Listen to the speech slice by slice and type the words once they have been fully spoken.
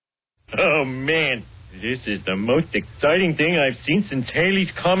Oh, man. This is the most exciting thing I've seen since Halley's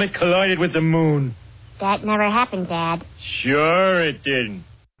Comet collided with the moon. That never happened, Dad. Sure it didn't.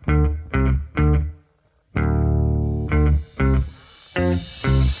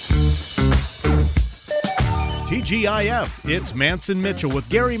 TGIF, it's Mantz and Mitchell with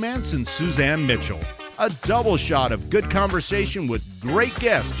Gary Mantz and Suzanne Mitchell. A double shot of good conversation with great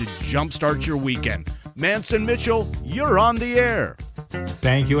guests to jumpstart your weekend. Mantz and Mitchell, you're on the air.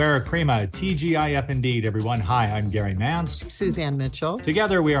 Thank you, Eric Prima. TGIF indeed, everyone. Hi, I'm Gary Mantz. Suzanne Mitchell.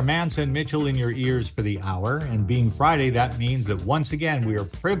 Together, we are Mantz and Mitchell in your ears for the hour. And being Friday, that means that once again, we are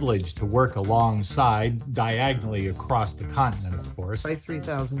privileged to work alongside, diagonally across the continent, of course. By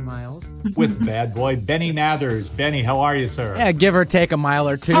 3,000 miles. With bad boy Benny Mathers. Benny, how are you, sir? Yeah, give or take a mile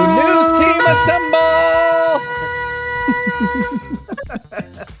or two. News team assemble!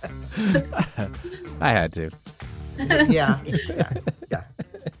 I had to. Yeah.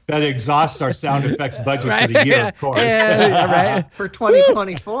 That exhausts our sound effects budget for the year, of course. Right? For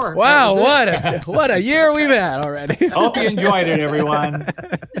 2024. Wow, what a year we've had already. Hope you enjoyed it, everyone.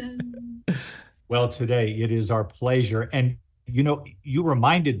 Well, today it is our pleasure. And, you know, you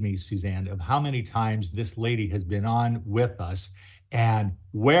reminded me, Suzanne, of how many times this lady has been on with us. And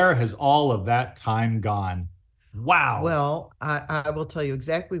where has all of that time gone? Wow. Well, I will tell you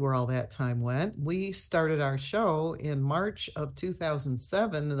exactly where all that time went. We started our show in March of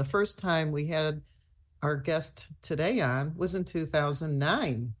 2007, and the first time we had our guest today on was in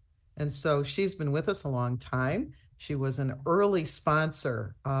 2009. And so she's been with us a long time. She was an early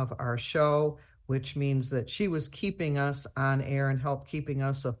sponsor of our show, which means that she was keeping us on air and helped keeping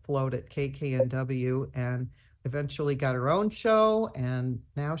us afloat at KKNW, and eventually got her own show, and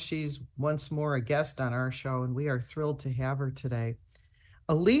now she's once more a guest on our show, and we are thrilled to have her today.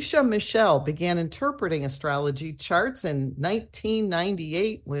 Alicia Michelle began interpreting astrology charts in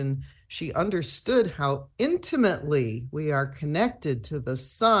 1998 when she understood how intimately we are connected to the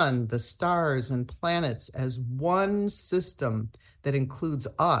sun, the stars, and planets as one system that includes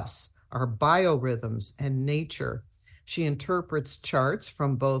us, our biorhythms, and nature. She interprets charts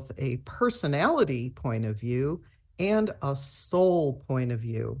from both a personality point of view and a soul point of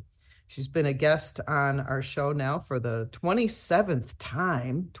view. She's been a guest on our show now for the 27th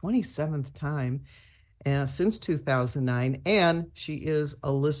time since 2009, and she is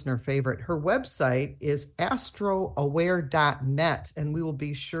a listener favorite. Her website is AstroAware.net, and we will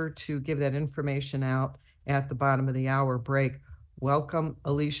be sure to give that information out at the bottom of the hour break. Welcome,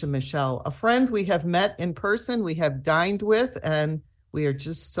 Alicia Michelle, a friend we have met in person, we have dined with, and we are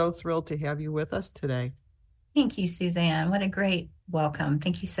just so thrilled to have you with us today. Thank you, Suzanne. What a great welcome.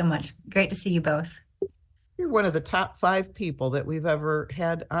 Thank you so much. Great to see you both. You're one of the top 5 people that we've ever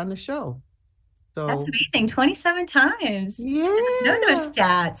had on the show. So that's amazing. 27 times. Yeah. I know those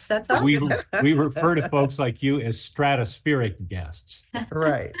stats. That's awesome. We refer to folks like you as stratospheric guests.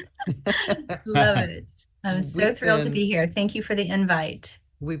 Right. Love it. I'm so thrilled to be here. Thank you for the invite.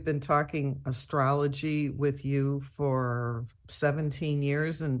 We've been talking astrology with you for 17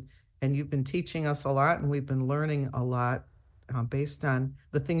 years, and you've been teaching us a lot, and we've been learning a lot based on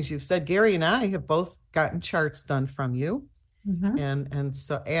the things you've said. Gary and I have both gotten charts done from you. Mm-hmm.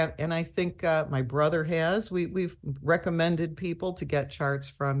 And I think my brother has. We've recommended people to get charts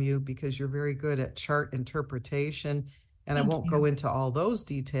from you because you're very good at chart interpretation. And I won't go into all those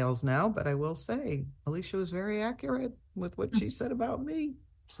details now, but I will say Alicia was very accurate with what she said about me.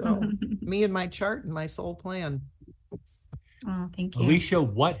 So me and my chart and my soul plan. Oh, thank you. Alicia,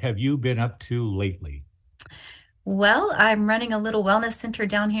 what have you been up to lately? Well, I'm running a little wellness center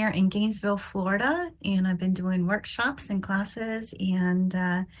down here in Gainesville, Florida, and I've been doing workshops and classes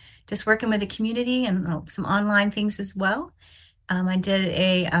and just working with the community and some online things as well. I did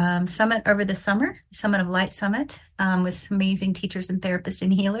a summit over the summer, Summit of Light Summit, with some amazing teachers and therapists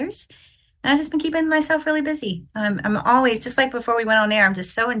and healers. And I've just been keeping myself really busy. I'm always, just like before we went on air, I'm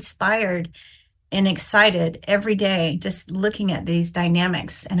just so inspired and excited every day, just looking at these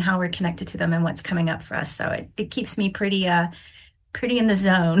dynamics and how we're connected to them and what's coming up for us. So it keeps me pretty in the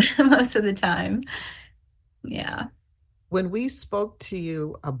zone most of the time. Yeah. When we spoke to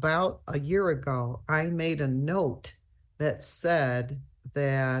you about a year ago, I made a note that said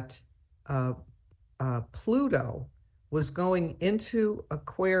that Pluto was going into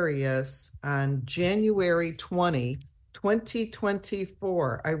Aquarius on January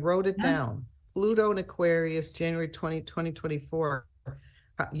 2024. I wrote it down. Pluto in Aquarius, January 2024.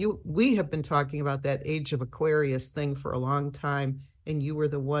 We have been talking about that age of Aquarius thing for a long time, and you were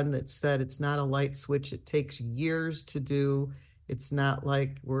the one that said it's not a light switch. It takes years to do. It's not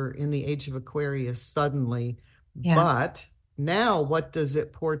like we're in the age of Aquarius suddenly. Yeah. But now what does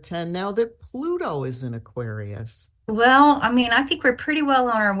it portend now that Pluto is in Aquarius? Well, I mean, I think we're pretty well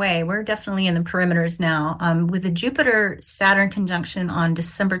on our way. We're definitely in the perimeters now. With the Jupiter-Saturn conjunction on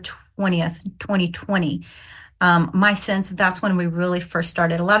December 20th, 2020, my sense that's when we really first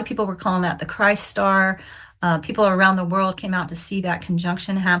started. A lot of people were calling that the Christ star. People around the world came out to see that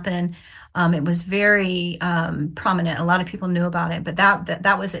conjunction happen. It was very prominent. A lot of people knew about it, but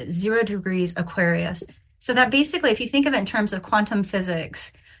that was at 0 degrees Aquarius. So that basically, if you think of it in terms of quantum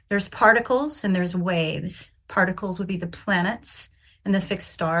physics, there's particles and there's waves. Particles would be the planets and the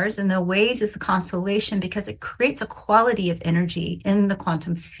fixed stars, and the waves is the constellation because it creates a quality of energy in the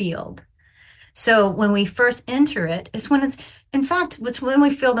quantum field. So when we first enter it, it's when it's when we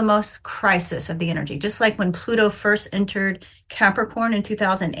feel the most crisis of the energy. Just like when Pluto first entered Capricorn in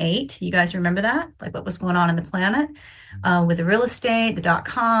 2008. You guys remember that? Like what was going on in the planet with the real estate, the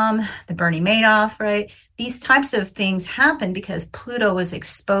 .com, the Bernie Madoff, right? These types of things happen because Pluto was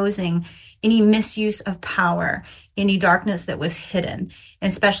exposing any misuse of power, any darkness that was hidden,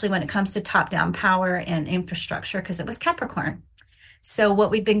 and especially when it comes to top-down power and infrastructure, because it was Capricorn. So what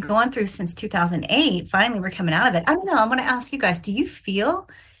we've been going through since 2008, finally we're coming out of it. I don't know. I want to ask you guys, do you feel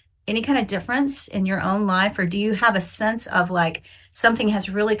any kind of difference in your own life, or do you have a sense of like something has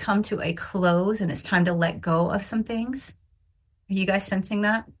really come to a close and it's time to let go of some things? Are you guys sensing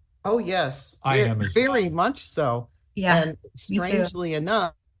that? Oh, yes. I am as very much so. Yeah, And strangely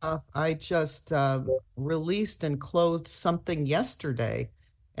enough, I just released and closed something yesterday,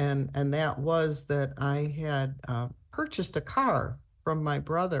 and that was that I had purchased a car from my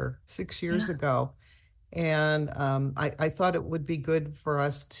brother 6 years ago. And I thought it would be good for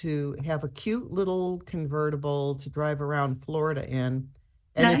us to have a cute little convertible to drive around Florida in.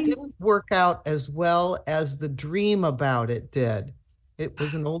 And It didn't work out as well as the dream about it did. It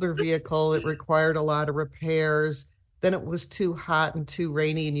was an older vehicle. It required a lot of repairs. Then it was too hot and too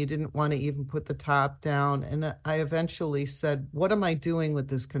rainy, and you didn't want to even put the top down. And I eventually said, what am I doing with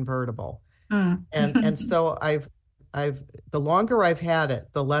this convertible? And so I've the longer I've had it,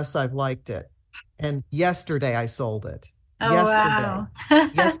 the less I've liked it. And yesterday I sold it. Oh, wow.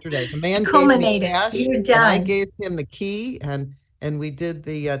 Yesterday. The man gave me cash, and I gave him the key, and we did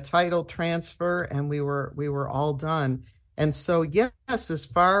the title transfer, and we were all done. And so, yes, as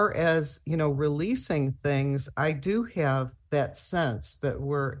far as, releasing things, I do have that sense that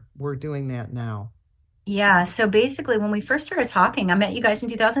we're doing that now. Yeah. So basically, when we first started talking, I met you guys in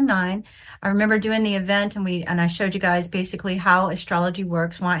 2009. I remember doing the event and I showed you guys basically how astrology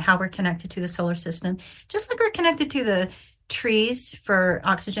works, how we're connected to the solar system, just like we're connected to the trees for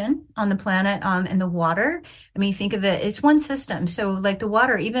oxygen on the planet, and the water. I mean, think of it, it's one system. So like the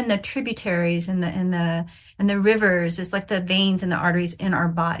water, even the tributaries and the rivers is like the veins and the arteries in our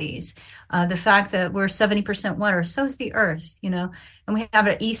bodies. The fact that we're 70% water, so is the earth, and we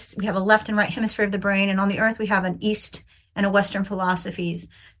have we have a left and right hemisphere of the brain. And on the earth, we have an East and a Western philosophies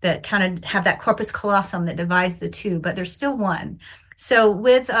that kind of have that corpus callosum that divides the two, but there's still one. So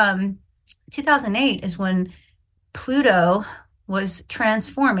with 2008 is when Pluto was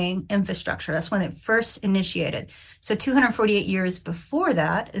transforming infrastructure. That's when it first initiated. So 248 years before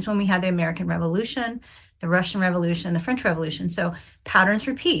that is when we had the American Revolution, the Russian Revolution, the French Revolution. So patterns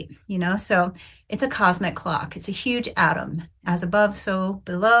repeat, so it's a cosmic clock. It's a huge atom, as above, so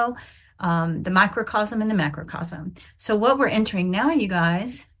below, the microcosm and the macrocosm. So what we're entering now, you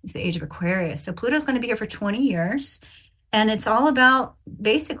guys, is the age of Aquarius. So Pluto's going to be here for 20 years. And it's all about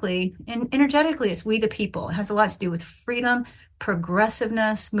basically, and energetically, it's we the people. It has a lot to do with freedom,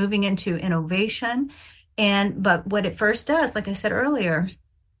 progressiveness, moving into innovation. But what it first does, like I said earlier,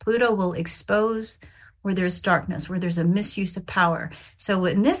 Pluto will expose where there's darkness, where there's a misuse of power. So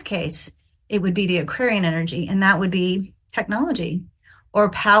in this case, it would be the Aquarian energy, and that would be technology or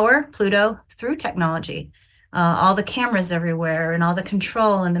power, Pluto, through technology. All the cameras everywhere and all the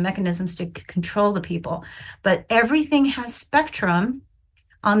control and the mechanisms to control the people. But everything has spectrum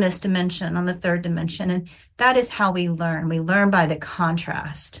on this dimension, on the third dimension. And that is how we learn. We learn by the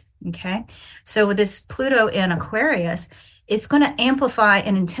contrast. Okay. So with this Pluto in Aquarius, it's going to amplify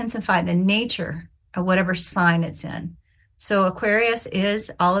and intensify the nature of whatever sign it's in. So Aquarius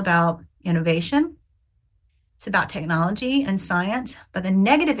is all about innovation. It's about technology and science. But the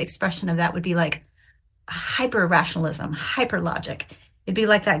negative expression of that would be like hyper rationalism, hyper logic. It'd be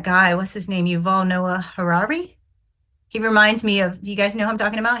like that guy, what's his name? Yuval Noah Harari. He reminds me of, do you guys know who I'm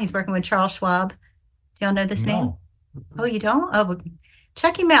talking about? He's working with Charles Schwab. Do y'all know this name? Oh, you don't? Oh, well,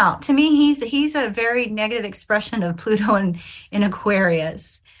 check him out. To me, he's a very negative expression of Pluto in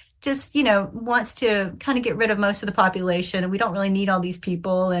Aquarius. just, wants to kind of get rid of most of the population, and we don't really need all these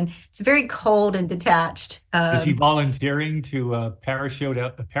people. And it's very cold and detached. Is he volunteering to parachute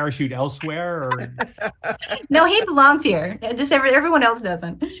elsewhere? Or No, he belongs here. Just everyone else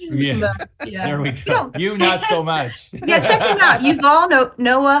doesn't. yeah, Yeah. there we go. You not so much. Yeah, check him out. Yuval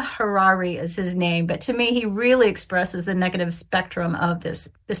Noah Harari is his name, but to me, he really expresses the negative spectrum of this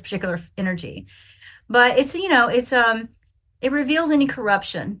particular energy. But it reveals any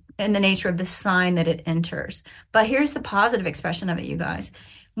corruption in the nature of the sign that it enters. But here's the positive expression of it, you guys.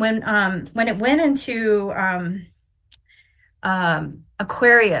 When it went into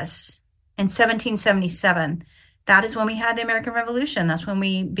Aquarius in 1777, that is when we had the American Revolution. That's when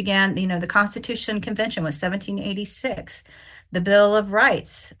we began, the Constitution Convention was 1786. The Bill of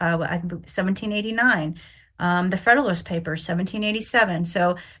Rights, 1789. The Federalist Papers, 1787.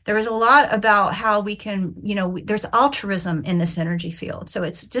 So there was a lot about how we can, there's altruism in this energy field. So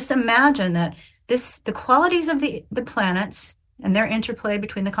it's just imagine that the qualities of the planets and their interplay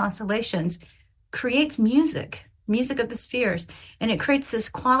between the constellations creates music of the spheres. And it creates this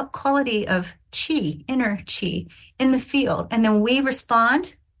quality of chi, inner chi in the field. And then we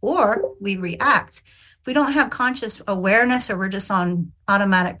respond or we react. If we don't have conscious awareness, or we're just on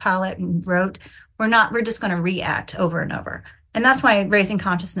automatic pilot and rote, we're just going to react over and over. And that's why raising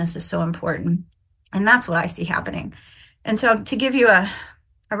consciousness is so important. And that's what I see happening. And so to give you a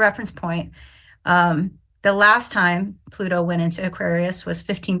reference point, the last time Pluto went into Aquarius was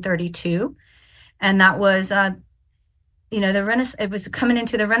 1532. And that was, it was coming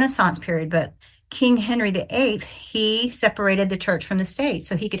into the Renaissance period, but King Henry VIII, he separated the church from the state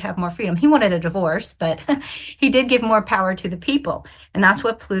so he could have more freedom. He wanted a divorce, but he did give more power to the people. And that's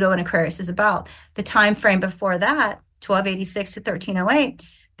what Pluto and Aquarius is about. The time frame before that, 1286 to 1308,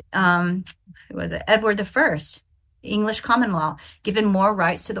 who was it? Edward I, English common law, given more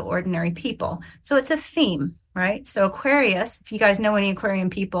rights to the ordinary people. So it's a theme, right? So Aquarius, if you guys know any Aquarian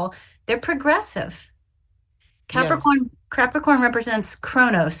people, they're progressive. Capricorn represents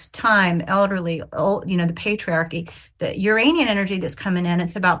Chronos, time, elderly, old, the patriarchy. The Uranian energy that's coming in,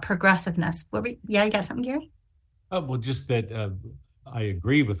 it's about progressiveness. You got something, Gary? Well, just that I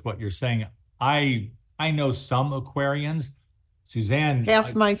agree with what you're saying. I know some Aquarians. Suzanne,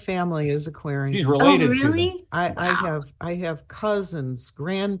 half my family is Aquarian. She's related really? to them. I have cousins,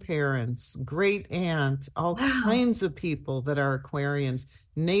 grandparents, great aunt, all kinds of people that are Aquarians,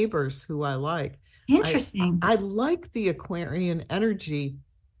 neighbors who I like. Interesting. I like the Aquarian energy,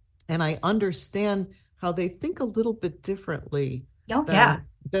 and I understand how they think a little bit differently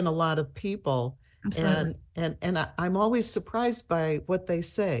than a lot of people. Absolutely. And I'm always surprised by what they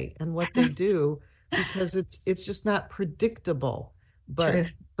say and what they do, because it's just not predictable.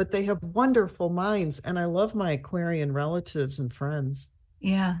 But they have wonderful minds, and I love my Aquarian relatives and friends.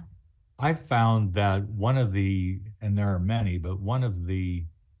 Yeah. I found that and there are many, but one of the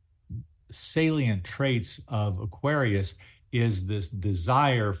salient traits of Aquarius is this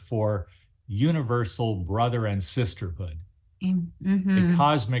desire for universal brother and sisterhood, the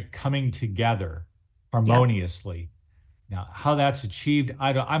cosmic coming together harmoniously. Now, how that's achieved,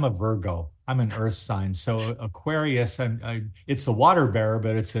 I'm a Virgo. I'm an earth sign. So Aquarius, it's the water bearer,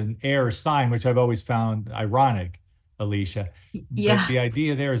 but it's an air sign, which I've always found ironic, Alicia. Yeah. But the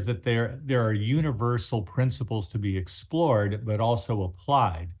idea there is that there are universal principles to be explored, but also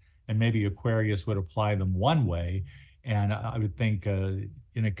applied. And maybe Aquarius would apply them one way, and I would think in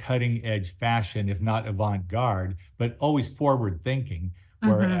a cutting edge fashion, if not avant-garde, but always forward thinking.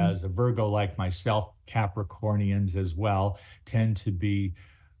 Whereas a Virgo like myself, Capricornians as well, tend to be,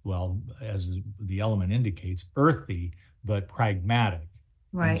 well, as the element indicates, earthy, but pragmatic.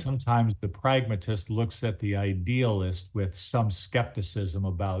 Right. And sometimes the pragmatist looks at the idealist with some skepticism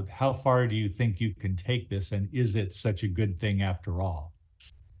about how far do you think you can take this, and is it such a good thing after all?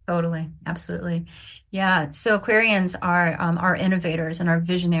 Totally. Absolutely. Yeah. So Aquarians are innovators and are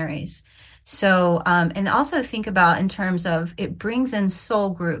visionaries. So, and also think about in terms of it brings in soul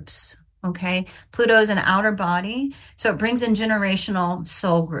groups. Okay. Pluto is an outer body. So it brings in generational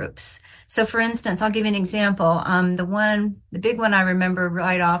soul groups. So for instance, I'll give you an example. The big one I remember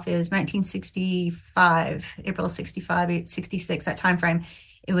right off is 1965, April 65, 66, that time frame.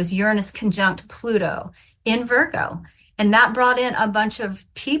 It was Uranus conjunct Pluto in Virgo. And that brought in a bunch of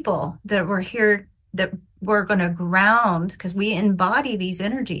people that were here that were going to ground, because we embody these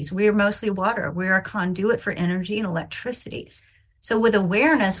energies. We are mostly water. We're a conduit for energy and electricity. So with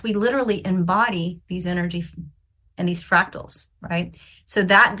awareness, we literally embody these energy and these fractals, right? So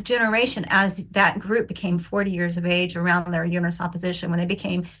that generation, as that group became 40 years of age around their Uranus opposition, when they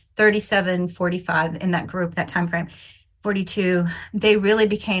became 37, 45 in that group, that time frame, 42, they really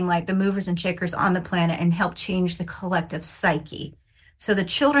became like the movers and shakers on the planet and helped change the collective psyche. So the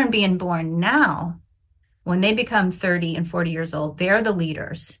children being born now, when they become 30 and 40 years old, they're the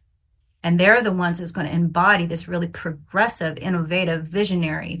leaders. And they're the ones that's going to embody this really progressive, innovative,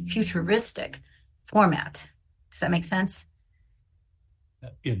 visionary, futuristic format. Does that make sense?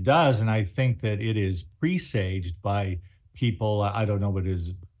 It does. And I think that it is presaged by people. I don't know what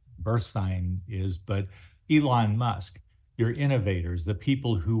his birth sign is, but Elon Musk, your innovators, the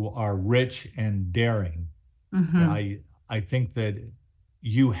people who are rich and daring. Mm-hmm. I think that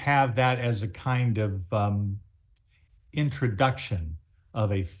you have that as a kind of introduction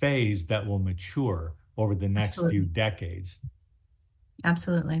of a phase that will mature over the next Absolutely. few decades.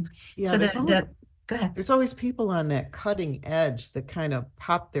 Absolutely. Yeah, So go ahead. there's always people on that cutting edge that kind of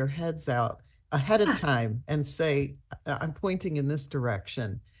pop their heads out ahead of time and say, I'm pointing in this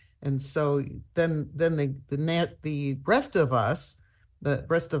direction. And so then the rest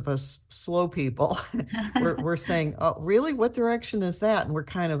of us slow people, we're saying, oh, really? What direction is that? And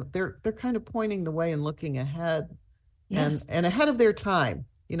they're kind of pointing the way and looking ahead. Yes. And ahead of their time.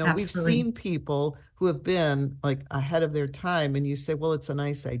 We've Absolutely. seen people who have been like ahead of their time, and you say, well, it's a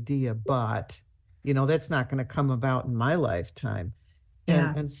nice idea, but that's not going to come about in my lifetime.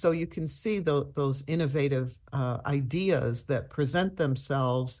 Yeah. And so you can see those innovative ideas that present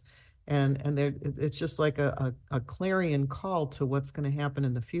themselves, and it's just like a clarion call to what's going to happen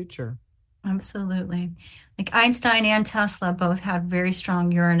in the future. Absolutely. Like Einstein and Tesla both had very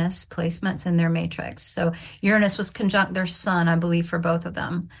strong Uranus placements in their matrix. So Uranus was conjunct their sun, I believe, for both of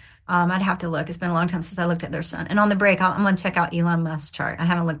them. I'd have to look. It's been a long time since I looked at their sun. And on the break, I'm going to check out Elon Musk's chart. I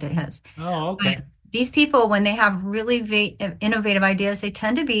haven't looked at his. Oh, okay. But these people, when they have really innovative ideas, they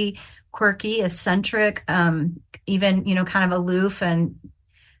tend to be quirky, eccentric, even, kind of aloof and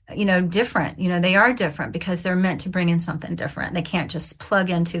different. They are different because they're meant to bring in something different. They can't just plug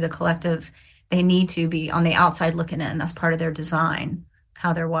into the collective. They need to be on the outside looking in. That's part of their design,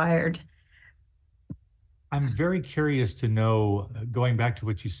 how they're wired. I'm very curious to know, going back to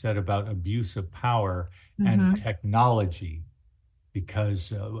what you said about abuse of power Mm-hmm. and technology,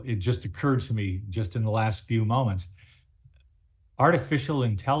 because it just occurred to me just in the last few moments. Artificial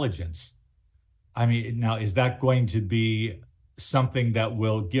intelligence. I mean, now, is that going to be something that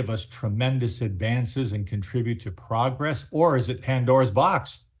will give us tremendous advances and contribute to progress, or is it Pandora's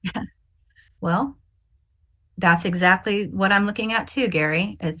box? Well, that's exactly what I'm looking at too,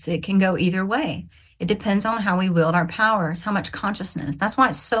 Gary. It can go either way. It depends on how we wield our powers, how much consciousness. That's why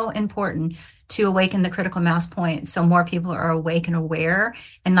it's so important to awaken the critical mass point so more people are awake and aware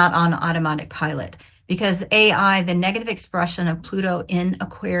and not on automatic pilot. Because AI, the negative expression of Pluto in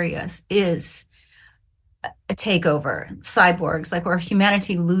Aquarius, is a takeover, cyborgs, like where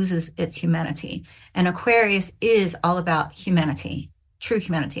humanity loses its humanity. And Aquarius is all about humanity, true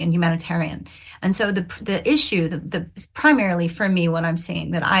humanity and humanitarian. And so the issue, the primarily for me, what I'm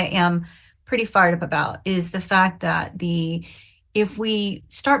seeing that I am pretty fired up about is the fact that if we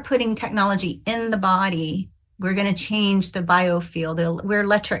start putting technology in the body, we're going to change the biofield. We're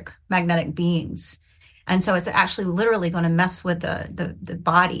electric magnetic beings. And so it's actually literally going to mess with the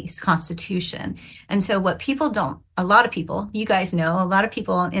body's constitution. And so what a lot of people, you guys know, a lot of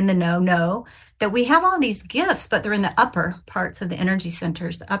people in the know that we have all these gifts, but they're in the upper parts of the energy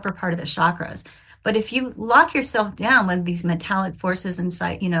centers, the upper part of the chakras. But if you lock yourself down with these metallic forces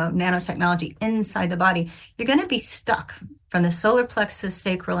inside, nanotechnology inside the body, you're going to be stuck from the solar plexus,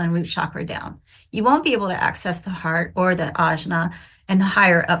 sacral, and root chakra down. You won't be able to access the heart or the ajna and the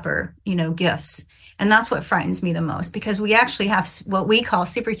higher upper, gifts. And that's what frightens me the most, because we actually have what we call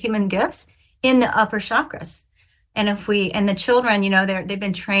superhuman gifts in the upper chakras. And the children, they've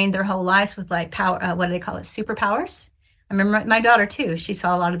been trained their whole lives with like power, what do they call it? Superpowers. I remember my daughter too. She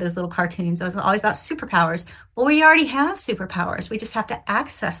saw a lot of those little cartoons. It was always about superpowers. Well, we already have superpowers. We just have to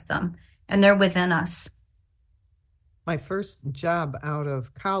access them, and they're within us. My first job out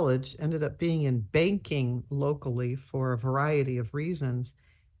of college ended up being in banking locally for a variety of reasons.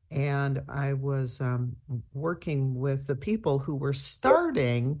 And I was working with the people who were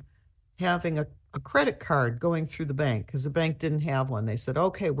starting having a credit card going through the bank, because the bank didn't have one. They said,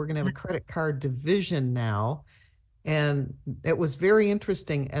 okay, we're going to have a credit card division now. And it was very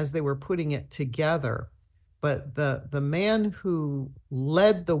interesting as they were putting it together. But the man who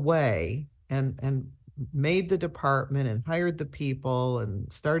led the way and made the department and hired the people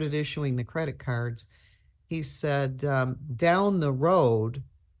and started issuing the credit cards, he said, down the road,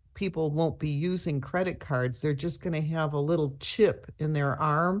 people won't be using credit cards. They're just going to have a little chip in their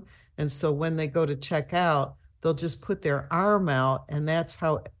arm. And so when they go to check out, they'll just put their arm out, and that's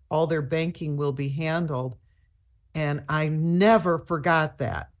how all their banking will be handled. And I never forgot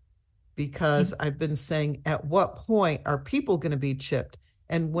that, because I've been saying, at what point are people going to be chipped?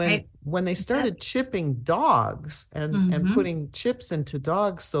 And when they started chipping dogs and putting chips into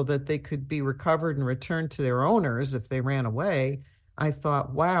dogs so that they could be recovered and returned to their owners if they ran away, I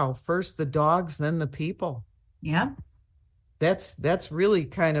thought, wow, first the dogs, then the people. Yeah. That's really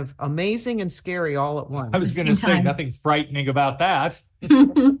kind of amazing and scary all at once. I was going to say nothing frightening about that.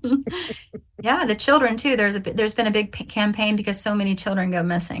 Yeah, the children too. There's been a big campaign because so many children go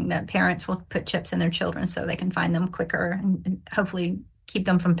missing that parents will put chips in their children so they can find them quicker and hopefully keep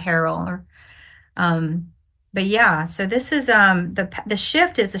them from peril. Or, but yeah, so this is the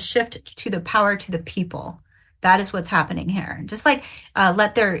shift is the shift to the power to the people. That is what's happening here. Just like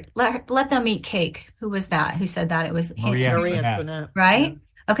let them eat cake. Who was that? Who said that? It was Marie Antoinette, right? Yeah.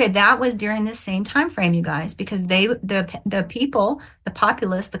 Okay, that was during this same time frame, you guys, because the people, the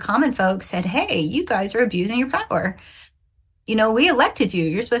populace, the common folks said, "Hey, you guys are abusing your power. You know, we elected you.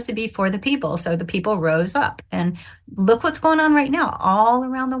 You're supposed to be for the people." So the people rose up, and look what's going on right now all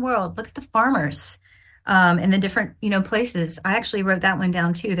around the world. Look at the farmers in the different, places. I actually wrote that one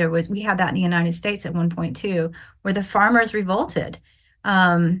down too. We had that in the United States at one point too, where the farmers revolted.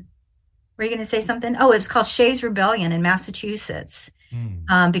 Were you going to say something? Oh, it was called Shays' Rebellion in Massachusetts.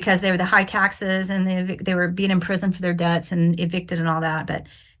 Because they were the high taxes and they were being imprisoned for their debts and evicted and all that. But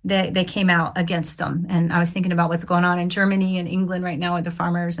they came out against them. And I was thinking about what's going on in Germany and England right now with the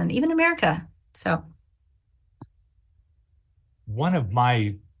farmers and even America. So one of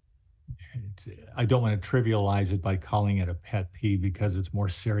my, I don't want to trivialize it by calling it a pet peeve because it's more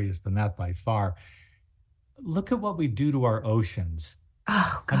serious than that by far. Look at what we do to our oceans.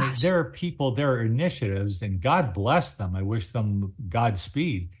 Oh, gosh. I mean, there are people, there are initiatives, and God bless them. I wish them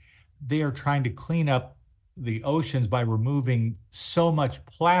Godspeed. They are trying to clean up the oceans by removing so much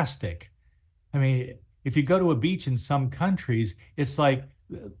plastic. I mean, if you go to a beach in some countries, it's like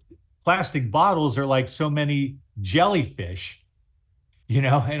plastic bottles are like so many jellyfish, and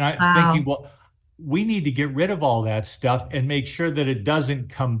I'm thinking, well, we need to get rid of all that stuff and make sure that it doesn't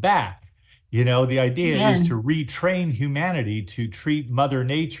come back. The idea is to retrain humanity to treat Mother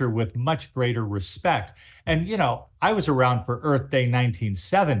Nature with much greater respect. And, I was around for Earth Day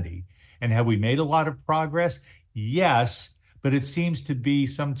 1970. And have we made a lot of progress? Yes, but it seems to be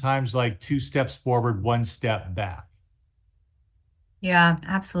sometimes like 2 steps forward, 1 step back. Yeah,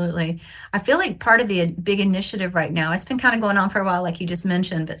 absolutely. I feel like part of the big initiative right now, it's been kind of going on for a while, like you just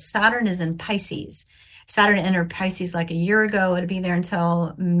mentioned, but Saturn is in Pisces. Saturn entered Pisces like a year ago. It'll be there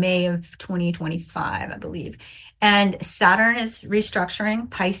until May of 2025, I believe. And Saturn is restructuring.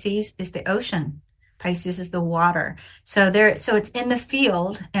 Pisces is the ocean. Pisces is the water. So it's in the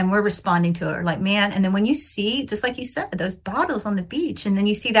field and we're responding to it like, man. And then when you see, just like you said, those bottles on the beach, and then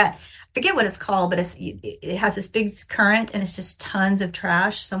you see that, I forget what it's called, but it has this big current and it's just tons of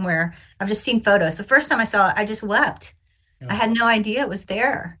trash somewhere. I've just seen photos. The first time I saw it, I just wept. I had no idea it was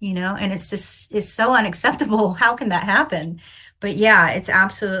there, and it's so unacceptable. How can that happen? But yeah, it's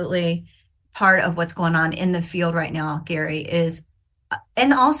absolutely part of what's going on in the field right now, Gary,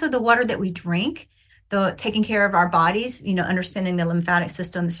 and also the water that we drink, taking care of our bodies, understanding the lymphatic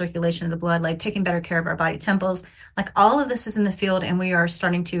system, the circulation of the blood, like taking better care of our body temples, like all of this is in the field and we are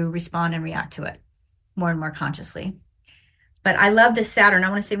starting to respond and react to it more and more consciously. But I love this Saturn.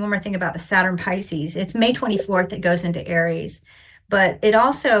 I want to say one more thing about the Saturn Pisces. It's May 24th. It goes into Aries, but it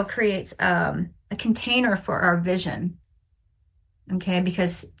also creates a container for our vision. Okay,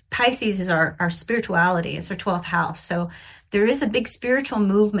 because Pisces is our spirituality. It's our 12th house. So there is a big spiritual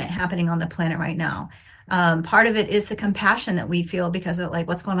movement happening on the planet right now. Part of it is the compassion that we feel because of like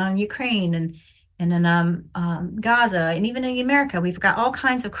what's going on in Ukraine and in Gaza, and even in America, we've got all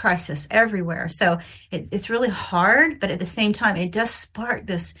kinds of crisis everywhere. So it's really hard, but at the same time, it does spark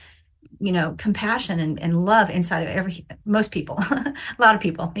this, compassion and love inside of most people, a lot of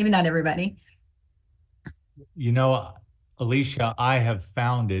people, maybe not everybody. Alicia, I have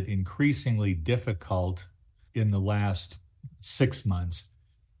found it increasingly difficult in the last 6 months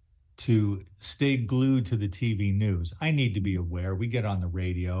to stay glued to the TV news. I need to be aware. We get on the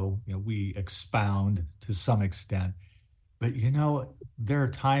radio, we expound to some extent, but there are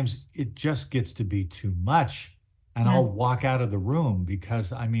times it just gets to be too much and yes. I'll walk out of the room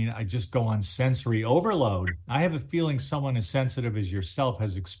because I just go on sensory overload. I have a feeling someone as sensitive as yourself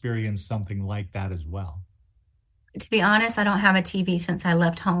has experienced something like that as well. To be honest, I don't have a TV since I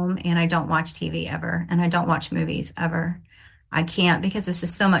left home, and I don't watch TV ever, and I don't watch movies ever. I can't because this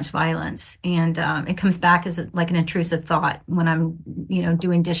is so much violence, and it comes back as like an intrusive thought when I'm,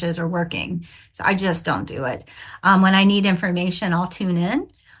 doing dishes or working. So I just don't do it. When I need information, I'll tune in.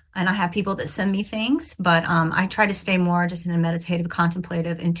 And I have people that send me things, but I try to stay more just in a meditative,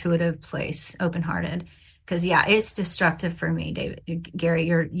 contemplative, intuitive place, open-hearted. Because yeah, it's destructive for me, Gary.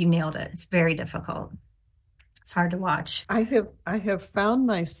 You nailed it. It's very difficult. It's hard to watch. I have found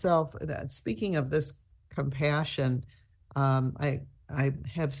myself that, speaking of this compassion, I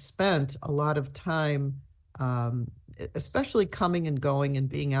have spent a lot of time, especially coming and going and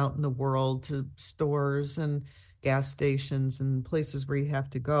being out in the world to stores and gas stations and places where you have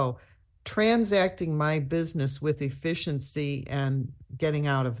to go, transacting my business with efficiency and getting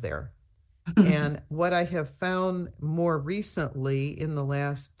out of there. And what I have found more recently in the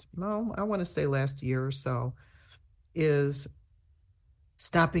last, I want to say last year or so, is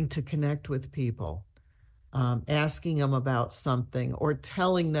stopping to connect with people, asking them about something or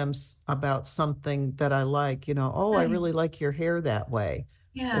telling them about something that I like, nice. I really like your hair that way.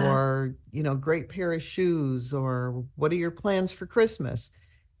 Yeah. Or, great pair of shoes, or what are your plans for Christmas?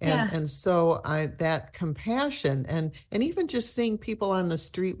 And so that compassion and even just seeing people on the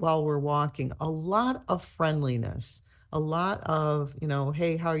street while we're walking, a lot of friendliness, a lot of,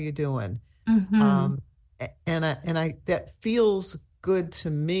 hey, how are you doing? Mm-hmm. And I that feels good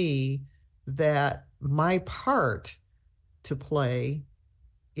to me, that my part to play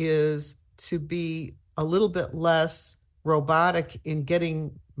is to be a little bit less robotic in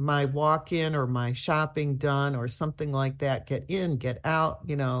getting my walk-in or my shopping done or something like that, get in, get out,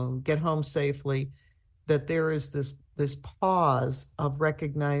 get home safely, that there is this pause of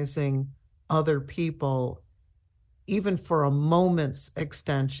recognizing other people, even for a moment's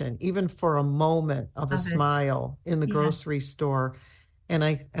extension, even for a moment of a smile in the grocery store. And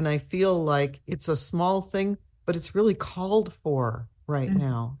I feel like it's a small thing, but it's really called for right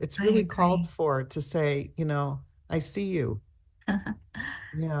now. It's really called for to say, I see you.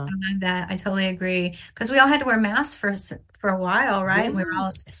 Yeah. I love that. I totally agree. Because we all had to wear masks for a while, right? Yes. We were all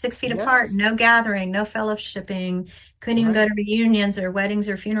 6 feet apart, no gathering, no fellowshipping, couldn't even go to reunions or weddings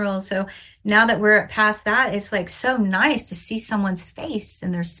or funerals. So now that we're past that, it's like so nice to see someone's face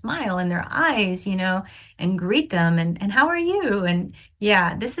and their smile and their eyes, and greet them and how are you? And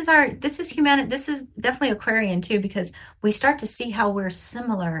yeah, this is humanity. This is definitely Aquarian too, because we start to see how we're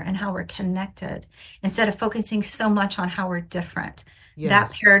similar and how we're connected instead of focusing so much on how we're different. Yes.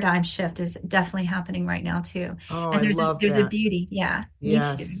 That paradigm shift is definitely happening right now too. Oh, and I love there's that. a beauty. Yeah.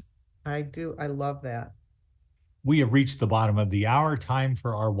 Yes, Me too. I do. I love that. We have reached the bottom of the hour. Time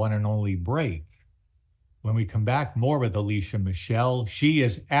for our one and only break. When we come back, more with Alicia Michelle. She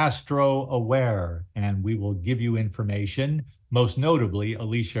is AstroAware, and we will give you information. Most notably,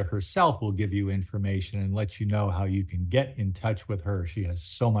 Alicia herself will give you information and let you know how you can get in touch with her. She has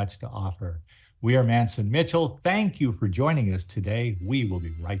so much to offer. We are Mantz and Mitchell. Thank you for joining us today. We will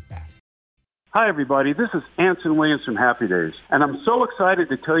be right back. Hi, everybody. This is Anson Williams from Happy Days, and I'm so excited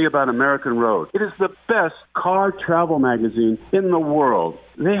to tell you about American Road. It is the best car travel magazine in the world.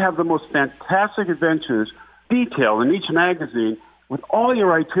 They have the most fantastic adventures detailed in each magazine with all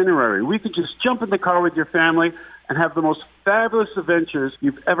your itinerary. We could just jump in the car with your family and have the most fabulous adventures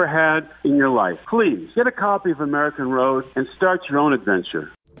you've ever had in your life. Please get a copy of American Road and start your own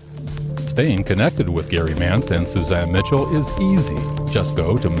adventure. Staying connected with Gary Mantz and Suzanne Mitchell is easy. Just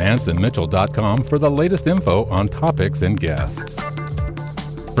go to mantzandmitchell.com for the latest info on topics and guests.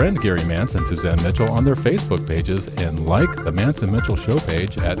 Friend Gary Mantz and Suzanne Mitchell on their Facebook pages and like the Mantz and Mitchell show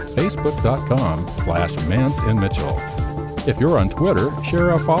page at facebook.com/MantzandMitchell. If you're on Twitter,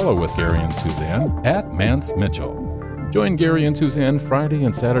 share a follow with Gary and Suzanne at Mantz Mitchell. Join Gary and Suzanne Friday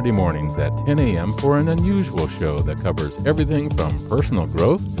and Saturday mornings at 10 a.m. for an unusual show that covers everything from personal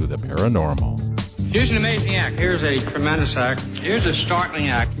growth to the paranormal. Here's an amazing act. Here's a tremendous act. Here's a startling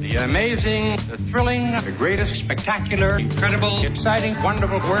act. The amazing, the thrilling, the greatest, spectacular, incredible, exciting,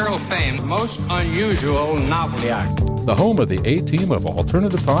 wonderful, world fame, most unusual novelty act. The home of the A-Team of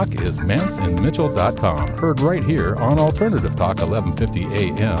Alternative Talk is mantzandmitchell.com. Heard right here on Alternative Talk 1150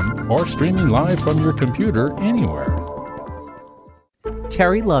 AM or streaming live from your computer anywhere.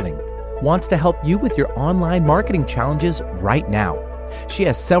 Terry Loving wants to help you with your online marketing challenges right now. She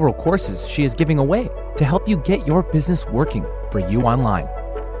has several courses she is giving away to help you get your business working for you online.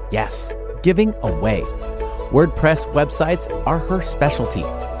 Yes, giving away. WordPress websites are her specialty,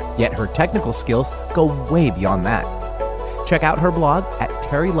 yet her technical skills go way beyond that. Check out her blog at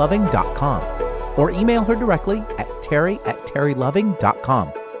terryloving.com or email her directly at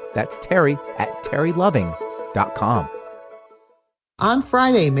terry@terryloving.com. That's terry@terryloving.com. On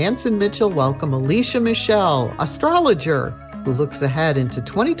Friday, Mantz and Mitchell welcome Alicia Michelle, astrologer, who looks ahead into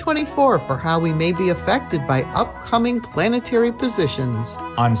 2024 for how we may be affected by upcoming planetary positions.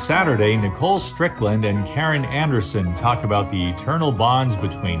 On Saturday, Nicole Strickland and Karen Anderson talk about the eternal bonds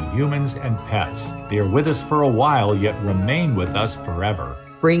between humans and pets. They are with us for a while, yet remain with us forever.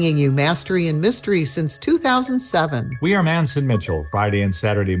 Bringing you mastery and mystery since 2007. We are Mantz and Mitchell, Friday and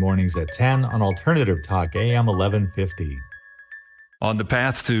Saturday mornings at 10 on Alternative Talk, AM 1150. On the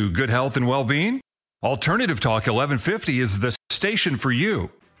path to good health and well-being, Alternative Talk 1150 is the station for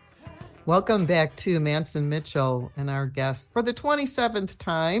you. Welcome back to Mantz and Mitchell, and our guest for the 27th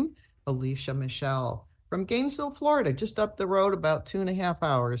time, Alicia Michelle from Gainesville, Florida, just up the road about 2.5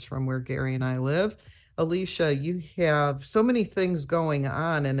 hours from where Gary and I live. Alicia, you have so many things going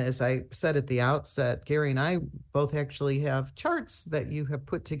on, and as I said at the outset, Gary and I both actually have charts that you have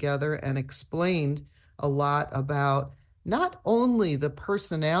put together and explained a lot about not only the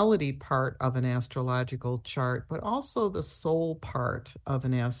personality part of an astrological chart, but also the soul part of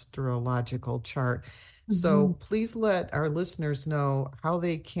an astrological chart. Mm-hmm. So please let our listeners know how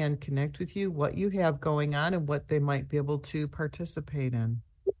they can connect with you, what you have going on, and what they might be able to participate in.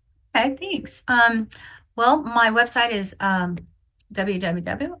 Okay, thanks. Well, my website is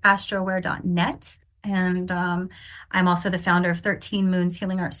www.astroaware.net. And I'm also the founder of 13 Moons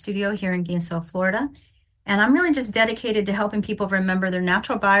Healing Art Studio here in Gainesville, Florida. And I'm really just dedicated to helping people remember their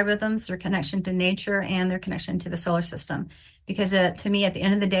natural biorhythms, their connection to nature, and their connection to the solar system. Because to me, at the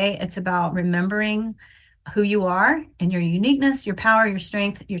end of the day, it's about remembering who you are and your uniqueness, your power, your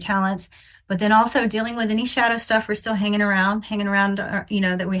strength, your talents, but then also dealing with any shadow stuff we're still hanging around,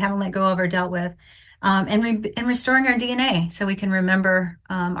 that we haven't let go of or dealt with, and restoring our DNA so we can remember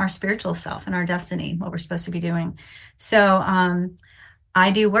our spiritual self and our destiny, what we're supposed to be doing. So I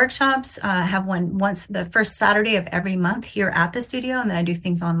do workshops, have one once the first Saturday of every month here at the studio, and then I do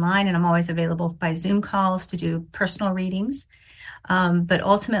things online, and I'm always available by Zoom calls to do personal readings. But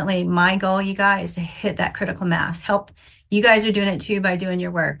ultimately, my goal, you guys, is to hit that critical mass. Help. You guys are doing it too by doing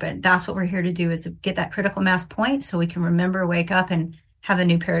your work, but that's what we're here to do, is to get that critical mass point so we can remember, wake up, and have a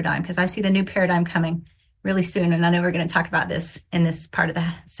new paradigm, because I see the new paradigm coming really soon. And I know we're going to talk about this in this part of the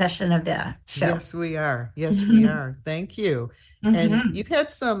session of the show. Yes, we are. Yes, we are. Thank you. Mm-hmm. And you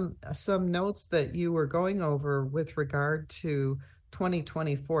had some notes that you were going over with regard to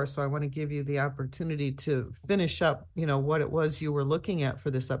 2024. So I want to give you the opportunity to finish up, what it was you were looking at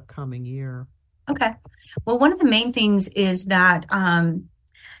for this upcoming year. Okay. Well, one of the main things is that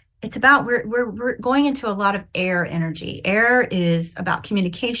it's about we're going into a lot of air energy. Air is about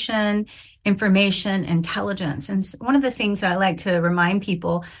communication, information, intelligence. And one of the things I like to remind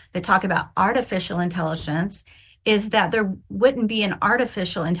people that talk about artificial intelligence is that there wouldn't be an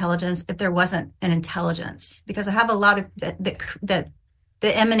artificial intelligence if there wasn't an intelligence, because I have a lot of that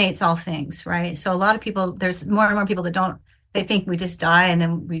emanates all things, right? So a lot of people, there's more and more people that they think we just die and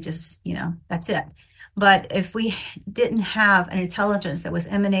then we just, that's it. But if we didn't have an intelligence that was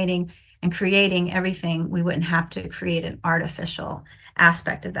emanating and creating everything, we wouldn't have to create an artificial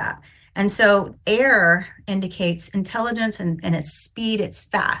aspect of that. And so air indicates intelligence and its speed, it's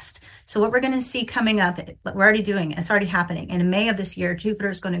fast. So what we're going to see coming up, we're already doing, it's already happening. In May of this year, Jupiter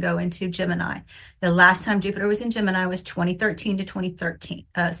is going to go into Gemini. The last time Jupiter was in Gemini was 2012 to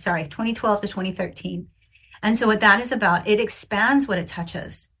 2013. And so what that is about, it expands what it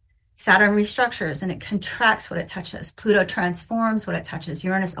touches. Saturn restructures and it contracts what it touches. Pluto transforms what it touches.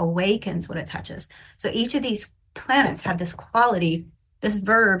 Uranus awakens what it touches. So each of these planets have this quality, this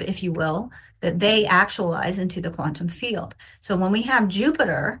verb, if you will, that they actualize into the quantum field. So when we have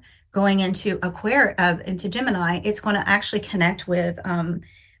Jupiter going into into Gemini, it's going to actually connect with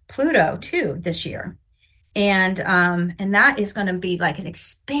Pluto too this year. And that is going to be like an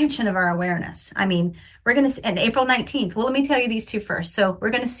expansion of our awareness. I mean, we're going to see on April 19th. Well, let me tell you these two first. So we're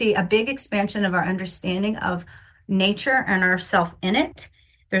going to see a big expansion of our understanding of nature and ourself in it.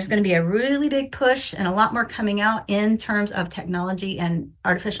 There's going to be a really big push and a lot more coming out in terms of technology and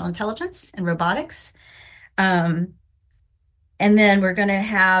artificial intelligence and robotics. And then we're going to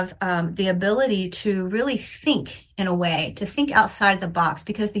have the ability to really think in a way, to think outside the box,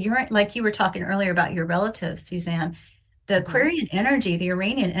 because like you were talking earlier about your relative, Suzanne, the Aquarian energy, the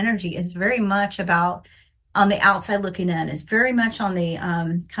Uranian energy is very much about on the outside looking in, is very much on the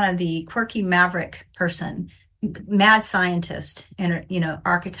kind of the quirky maverick person, mad scientist, and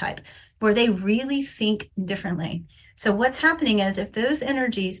archetype, where they really think differently. So what's happening is if those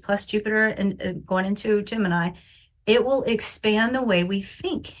energies plus Jupiter and going into Gemini, it will expand the way we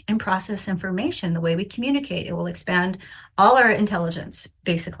think and process information, the way we communicate. It will expand all our intelligence,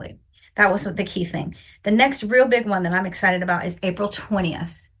 basically. That was the key thing. The next real big one that I'm excited about is April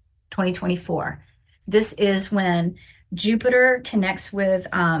 20th, 2024. This is when Jupiter connects with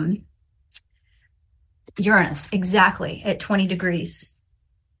Uranus exactly at 20 degrees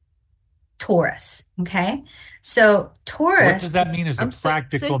Taurus. Okay. So Taurus. What does that mean as a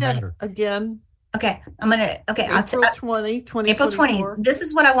practical matter? Again. Okay. Okay. April 2024. April 20. This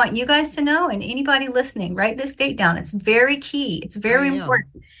is what I want you guys to know, and anybody listening, write this date down. It's very key. It's very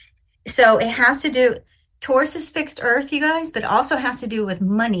important. So it has to do, Taurus is fixed earth, you guys, but it also has to do with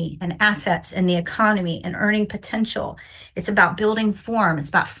money and assets and the economy and earning potential. It's about building form. It's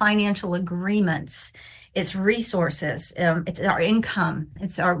about financial agreements. It's resources. It's our income.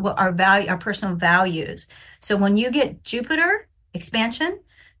 It's our value, our personal values. So when you get Jupiter expansion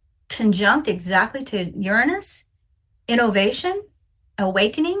conjunct exactly to Uranus, innovation,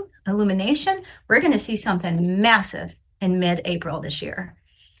 awakening, illumination, we're going to see something massive in mid-April this year.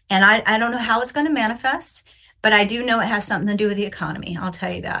 And I don't know how it's going to manifest, but I do know it has something to do with the economy. I'll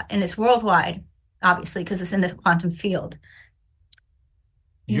tell you that. And it's worldwide, obviously, because it's in the quantum field.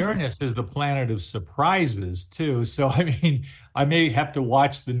 Uranus is the planet of surprises, too. So, I mean, I may have to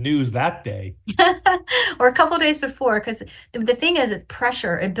watch the news that day. Or a couple of days before, because the thing is, it's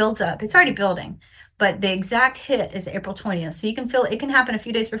pressure. It builds up. It's already building. But the exact hit is April 20th. So you can feel it can happen a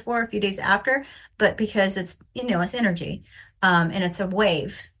few days before, a few days after, but because it's, it's energy and it's a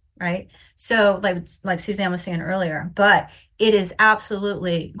wave. Right. So like Suzanne was saying earlier, but it is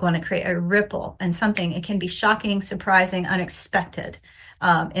absolutely going to create a ripple and something. It can be shocking, surprising, unexpected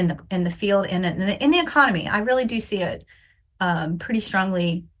in the field and in the economy. I really do see it pretty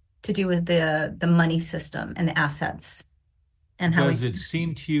strongly to do with the money system and the assets. And how does it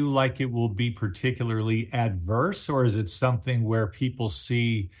seem to you like it will be particularly adverse, or is it something where people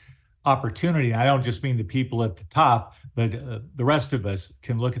see opportunity? I don't just mean the people at the top, but the rest of us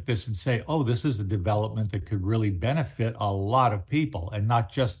can look at this and say, oh, this is a development that could really benefit a lot of people, and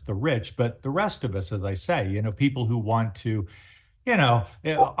not just the rich, but the rest of us, as I say, people who want to,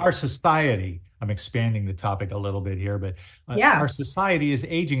 our society, I'm expanding the topic a little bit here, but our society is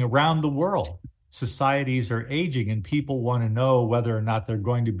aging around the world. Societies are aging, and people want to know whether or not they're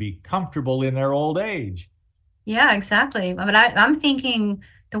going to be comfortable in their old age. Yeah, exactly. But I'm thinking,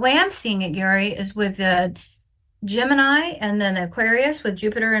 the way I'm seeing it, Gary, is with the Gemini and then the Aquarius with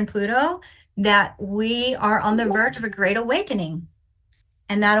Jupiter and Pluto, that we are on the verge of a great awakening.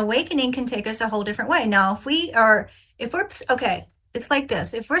 And that awakening can take us a whole different way. Now, it's like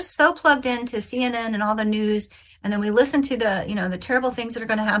this. If we're so plugged into CNN and all the news, and then we listen to the terrible things that are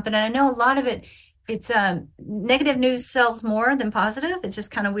going to happen. And I know a lot of it's negative news sells more than positive. It's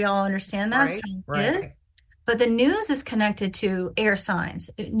just kind of, we all understand that. Right. But the news is connected to air signs.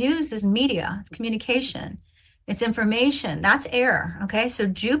 News is media. It's communication. It's information. That's air. Okay. So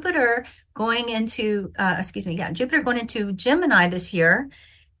Jupiter going into Gemini this year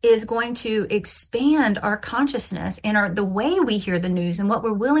is going to expand our consciousness and the way we hear the news and what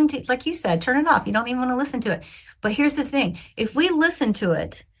we're willing to, like you said, turn it off. You don't even want to listen to it. But here's the thing. If we listen to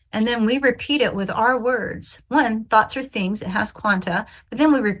it and then we repeat it with our words, one, thoughts are things, it has quanta, but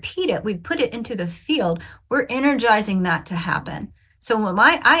then we repeat it, we put it into the field, we're energizing that to happen. So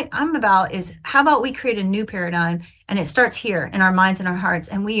what I'm about is, how about we create a new paradigm, and it starts here in our minds and our hearts,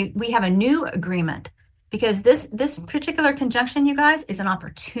 and we have a new agreement, because this particular conjunction, you guys, is an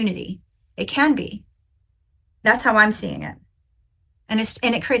opportunity. It can be. That's how I'm seeing it. And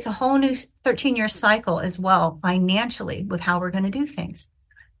it creates a whole new 13-year cycle as well, financially, with how we're going to do things.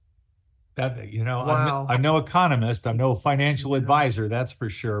 Wow. I'm no economist, I'm no financial advisor, that's for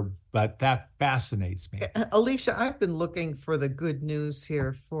sure, but that fascinates me. Alicia, I've been looking for the good news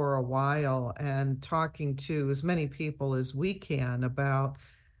here for a while and talking to as many people as we can about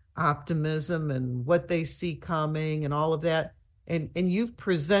optimism and what they see coming and all of that. And you've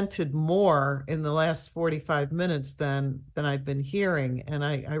presented more in the last 45 minutes than I've been hearing. And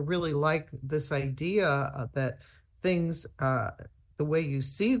I really like this idea that things, the way you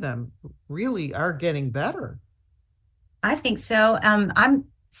see them, really are getting better. I think so. I'm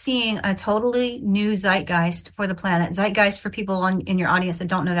seeing a totally new zeitgeist for the planet. Zeitgeist, for people in your audience that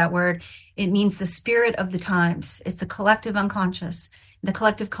don't know that word, it means the spirit of the times. It's the collective unconscious, the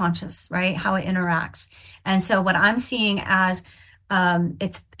collective conscious, right? How it interacts. And so what I'm seeing as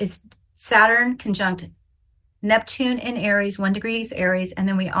it's Saturn conjunct Neptune in Aries, 1 degree Aries, and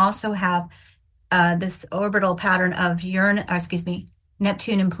then we also have this orbital pattern of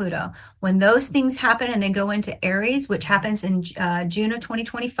Neptune and Pluto. When those things happen and they go into Aries, which happens in June of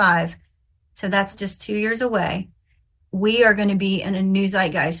 2025, so that's just 2 years away, we are going to be in a new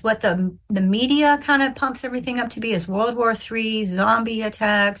zeitgeist. What the media kind of pumps everything up to be is World War III, zombie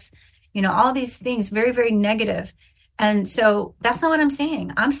attacks, all these things, very, very negative. And so that's not what I'm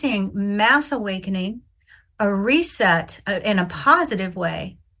saying. I'm saying mass awakening, a reset in a positive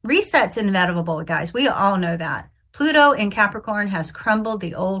way. Reset's inevitable, guys. We all know that. Pluto in Capricorn has crumbled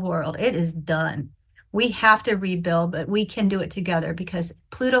the old world. It is done. We have to rebuild, but we can do it together because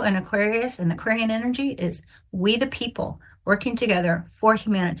Pluto in Aquarius and the Aquarian energy is we the people working together for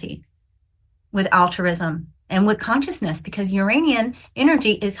humanity with altruism and with consciousness, because Uranian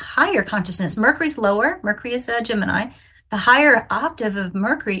energy is higher consciousness. Mercury's lower. Mercury is Gemini. The higher octave of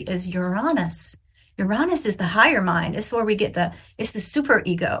Mercury is Uranus. Uranus is the higher mind. It's where we get it's the super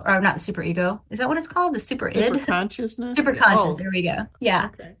ego, or not super ego. Is that what it's called? The super id? Super consciousness? Super conscious. There we go. Yeah.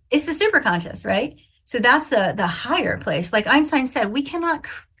 Okay. It's the super conscious, right? So that's the higher place. Like Einstein said, we cannot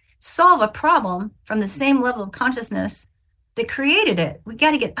solve a problem from the same level of consciousness that created it. We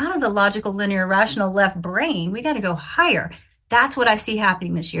got to get out of the logical, linear, rational left brain. We got to go higher. That's what I see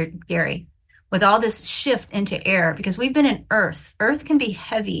happening this year, Gary, with all this shift into air, because we've been in Earth. Earth can be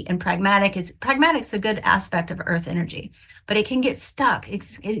heavy and pragmatic. Pragmatic's a good aspect of Earth energy, but it can get stuck.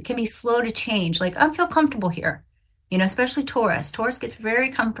 It can be slow to change. Like, I feel comfortable here, especially Taurus. Taurus gets very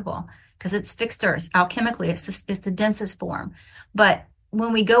comfortable because it's fixed Earth. Alchemically, it's the densest form. But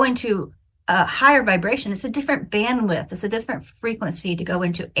when we go into a higher vibration, it's a different bandwidth. It's a different frequency to go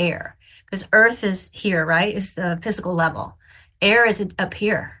into air, because Earth is here, right? Is the physical level. Air is up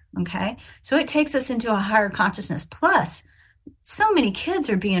here. Okay. So it takes us into a higher consciousness. Plus, so many kids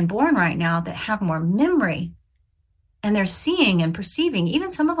are being born right now that have more memory, and they're seeing and perceiving,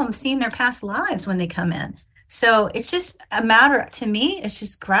 even some of them seeing their past lives when they come in. So it's just a matter, to me, it's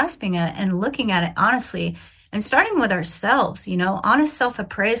just grasping it and looking at it honestly and starting with ourselves. Honest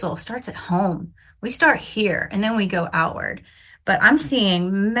self-appraisal starts at home. We start here and then we go outward. But I'm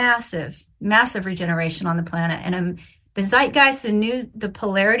seeing massive, massive regeneration on the planet. And the zeitgeist, the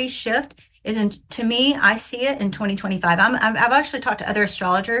polarity shift to me, I see it in 2025. I've actually talked to other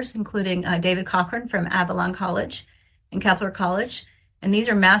astrologers, including David Cochran from Avalon College and Kepler College. And these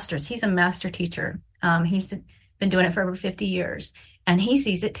are masters. He's a master teacher. He's been doing it for over 50 years, and he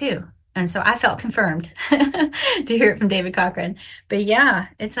sees it too. And so I felt confirmed to hear it from David Cochran. But yeah,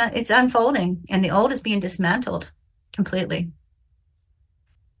 it's unfolding, and the old is being dismantled completely.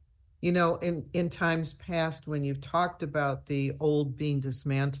 In times past, when you've talked about the old being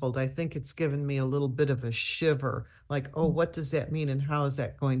dismantled, I think it's given me a little bit of a shiver, like, oh, what does that mean and how is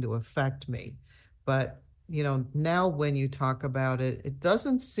that going to affect me? But, now when you talk about it, it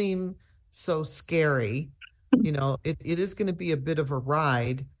doesn't seem so scary. It is going to be a bit of a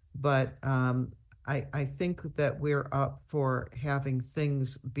ride, but I think that we're up for having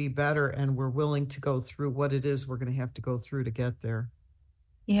things be better, and we're willing to go through what it is we're going to have to go through to get there.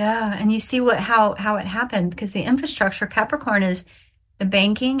 Yeah, and you see how it happened, because the infrastructure, Capricorn, is the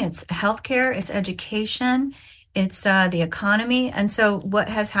banking, it's healthcare, it's education, it's the economy. And so what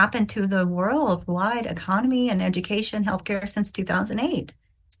has happened to the worldwide economy and education, healthcare since 2008?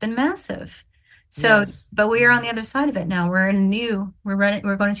 It's been massive. So, yes. But we are on the other side of it now. We're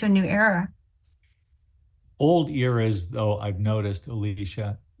going into a new era. Old eras, though, I've noticed,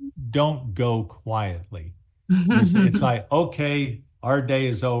 Alicia, don't go quietly. It's like, okay, our day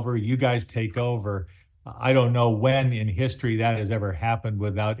is over, you guys take over. I don't know when in history that has ever happened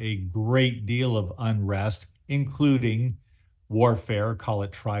without a great deal of unrest, including warfare, call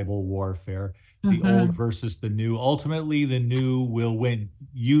it tribal warfare, the old versus the new. Ultimately, the new will win.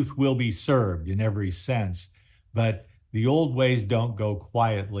 Youth will be served in every sense, but the old ways don't go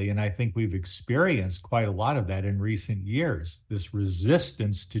quietly. And I think we've experienced quite a lot of that in recent years, this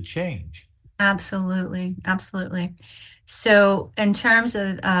resistance to change. Absolutely. Absolutely. So in terms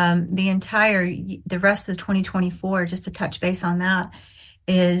of the rest of 2024, just to touch base on that,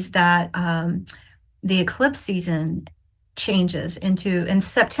 is that the eclipse season changes in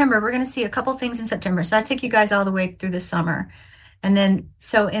September. We're going to see a couple things in September. So I take you guys all the way through the summer. And then,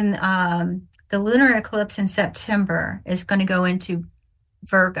 so in the lunar eclipse in September is going to go into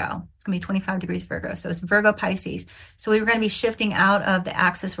Virgo. It's going to be 25 degrees Virgo. So it's Virgo Pisces. So we're going to be shifting out of the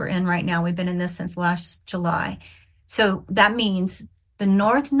axis we're in right now. We've been in this since last July. So that means the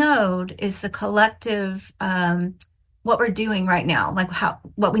North Node is the collective, what we're doing right now, like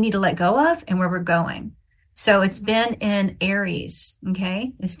what we need to let go of and where we're going. So it's been in Aries,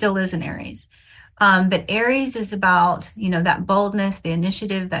 okay? It still is in Aries. But Aries is about, that boldness, the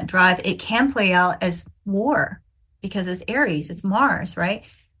initiative, that drive. It can play out as war because it's Aries, it's Mars, right?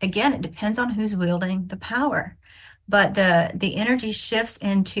 Again, it depends on who's wielding the power. But the energy shifts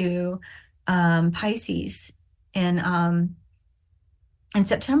into Pisces in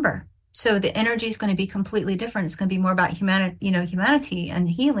September. So the energy is going to be completely different. It's going to be more about humanity and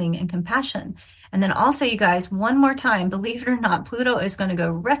healing and compassion. And then also, you guys, one more time, believe it or not, Pluto is going to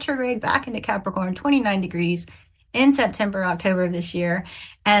go retrograde back into Capricorn, 29 degrees in September, October of this year.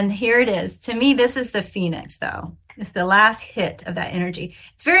 And here it is. To me, this is the Phoenix, though. It's the last hit of that energy.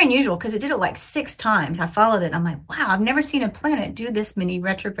 It's very unusual because it did it like 6 times. I followed it. I'm like, wow, I've never seen a planet do this many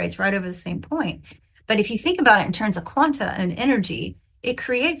retrogrades right over the same point. But if you think about it in terms of quanta and energy, it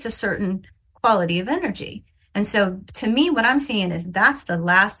creates a certain quality of energy. And so to me, what I'm seeing is that's the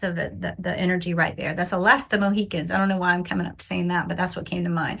last of it, the energy right there. That's the last of the Mohicans. I don't know why I'm coming up to saying that, but that's what came to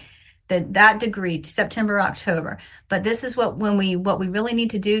mind. That degree, September, October. But this is what we really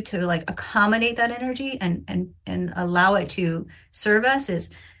need to do to like accommodate that energy and allow it to serve us is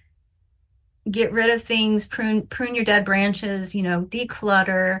get rid of things, prune your dead branches,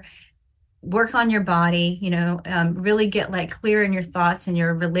 declutter, work on your body, really get like clear in your thoughts and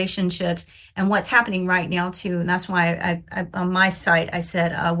your relationships and what's happening right now too. And that's why I on my site, I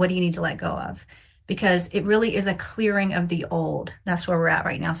said, what do you need to let go of? Because it really is a clearing of the old. That's where we're at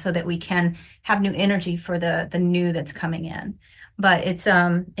right now so that we can have new energy for the new that's coming in. But it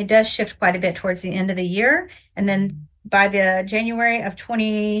does shift quite a bit towards the end of the year. And then by the January of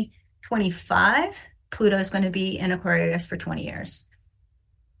 2025, Pluto is going to be in Aquarius for 20 years.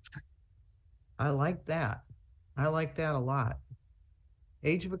 I like that. I like that a lot.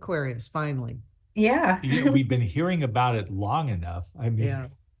 Age of Aquarius, finally. Yeah. We've been hearing about it long enough. I mean, yeah.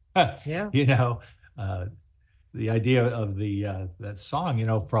 The idea of that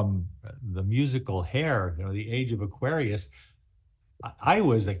song, from the musical Hair, the Age of Aquarius. I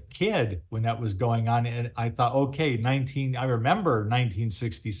was a kid when that was going on, and I thought, okay, I remember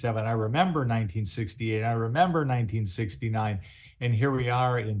 1967, I remember 1968, I remember 1969. And here we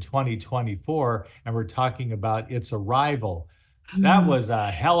are in 2024, and we're talking about its arrival. That was a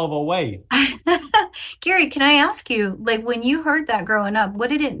hell of a wait. Gary, can I ask you, like when you heard that growing up, what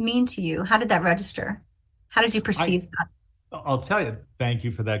did it mean to you? How did that register? How did you perceive that? I'll tell you, thank you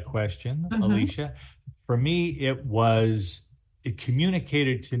for that question, Alicia. For me, it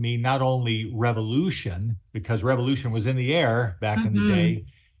communicated to me not only revolution, because revolution was in the air back in the day,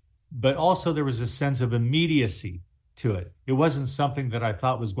 but also there was a sense of immediacy to it. It wasn't something that I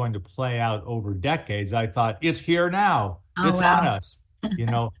thought was going to play out over decades. I thought it's here now. It's on us,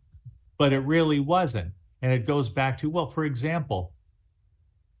 but it really wasn't. And it goes back to, well, for example,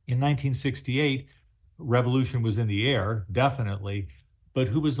 in 1968, revolution was in the air, definitely, but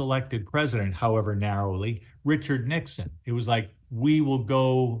who was elected president, however narrowly? Richard Nixon. It was like, we will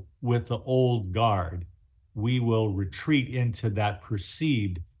go with the old guard. We will retreat into that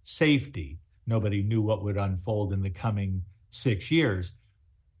perceived safety. Nobody knew what would unfold in the coming 6 years.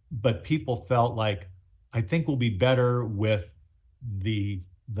 But people felt like, I think we'll be better with the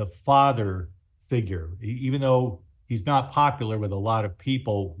father figure. Even though he's not popular with a lot of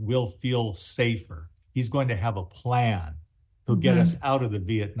people, we'll feel safer. He's going to have a plan. He'll get us out of the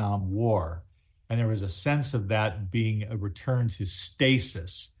Vietnam War. And there was a sense of that being a return to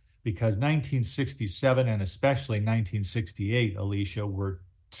stasis, because 1967 and especially 1968, Alicia, were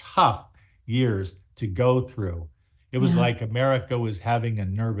tough years to go through. It was like America was having a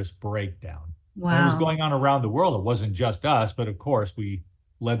nervous breakdown. Wow. And it was going on around the world. It wasn't just us, but of course we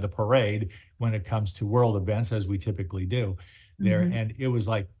led the parade when it comes to world events, as we typically do there. And it was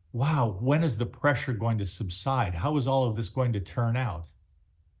like, wow, when is the pressure going to subside? How is all of this going to turn out?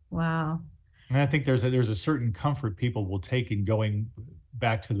 Wow. And I think there's a certain comfort people will take in going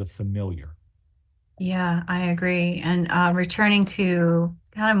back to the familiar. Yeah, I agree. And returning to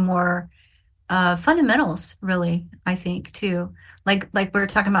kind of more fundamentals, really, I think, too. Like we were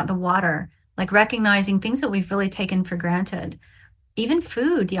talking about the water, like recognizing things that we've really taken for granted. Even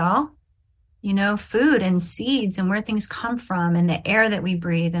food, y'all. Food and seeds and where things come from and the air that we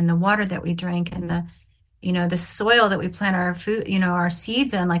breathe and the water that we drink and the soil that we plant our food, our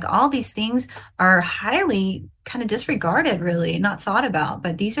seeds in, like all these things are highly kind of disregarded, really, not thought about.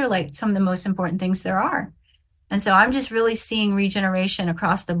 But these are like some of the most important things there are. And so I'm just really seeing regeneration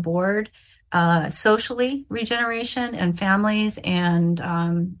across the board, socially regeneration and families and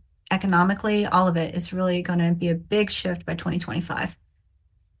economically, all of it is really going to be a big shift by 2025.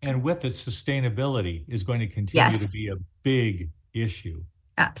 And with it, sustainability is going to continue to be a big issue.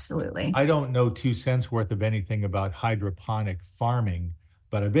 Absolutely. I don't know 2 cents worth of anything about hydroponic farming,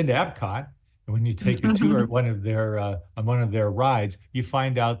 but I've been to Epcot, and when you take a tour at one of their rides, you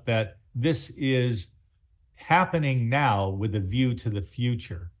find out that this is happening now with a view to the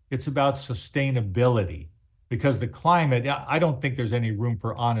future. It's about sustainability, because the climate, I don't think there's any room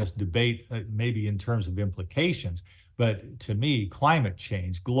for honest debate, maybe in terms of implications, But to me, climate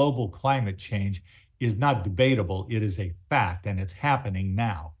change, global climate change, is not debatable. It is a fact, and it's happening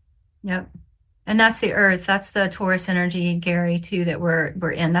now. Yep. And that's the Earth. That's the Taurus energy, Gary, too, that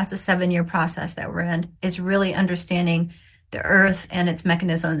we're in. That's a 7-year process that we're in, is really understanding the Earth and its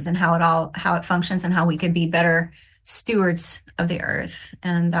mechanisms and how it functions and how we could be better stewards of the Earth.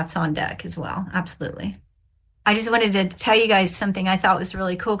 And that's on deck as well. Absolutely. I just wanted to tell you guys something I thought was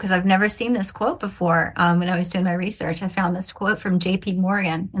really cool because I've never seen this quote before. When I was doing my research, I found this quote from J.P.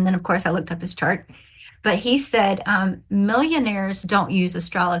 Morgan. And then, of course, I looked up his chart. But he said, millionaires don't use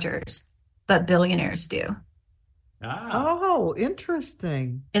astrologers, but billionaires do. Oh,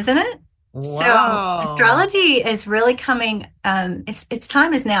 interesting. Isn't it? Wow. So astrology is really coming. Its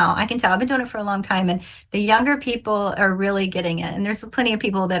time is now. I can tell. I've been doing it for a long time, and the younger people are really getting it. And there's plenty of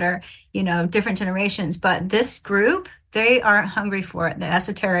people that are, different generations. But this group, they are hungry for it, the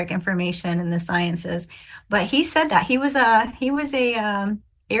esoteric information and the sciences. But he said that he was a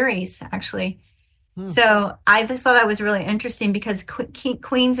Aries, actually. So I just thought that was really interesting because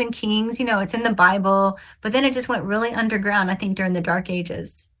queens and kings, it's in the Bible, but then it just went really underground. I think during the Dark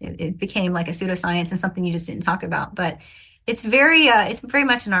Ages, it became like a pseudoscience and something you just didn't talk about. But it's very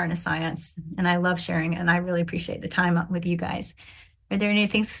much an art and a science, and I love sharing it, and I really appreciate the time with you guys. Are there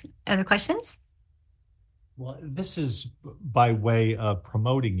other questions? Well, this is by way of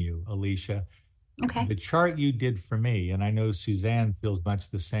promoting you, Alicia. Okay. The chart you did for me, and I know Suzanne feels much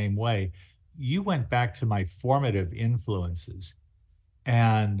the same way. You went back to my formative influences,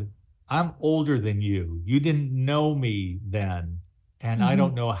 and I'm older than you. You didn't know me then, and I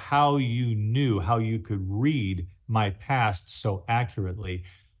don't know how you knew, how you could read my past so accurately.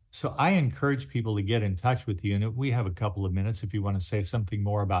 So I encourage people to get in touch with you, and we have a couple of minutes if you want to say something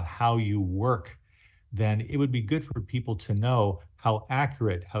more about how you work, then it would be good for people to know how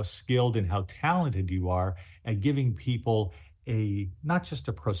accurate, how skilled, and how talented you are at giving people not just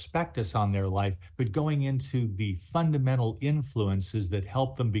a prospectus on their life, but going into the fundamental influences that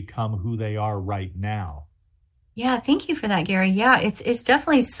help them become who they are right now. Yeah, thank you for that, Gary. Yeah, it's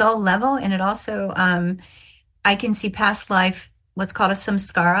definitely soul level, and it also I can see past life, what's called a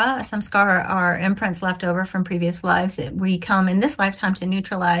samskara. A samskara are imprints left over from previous lives that we come in this lifetime to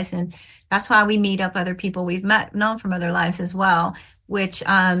neutralize, and that's why we meet up other people we've known from other lives as well, which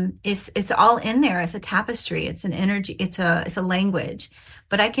it's all in there as a tapestry. It's an energy, it's a language.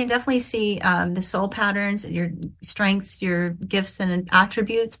 But I can definitely see the soul patterns, your strengths, your gifts and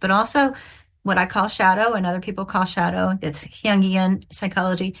attributes, but also what I call shadow and other people call shadow. It's Jungian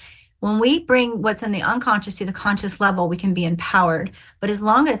psychology. When we bring what's in the unconscious to the conscious level, we can be empowered. But as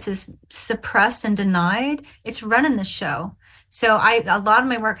long as it's suppressed and denied, it's running the show. So a lot of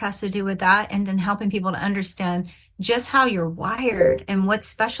my work has to do with that, and then helping people to understand just how you're wired and what's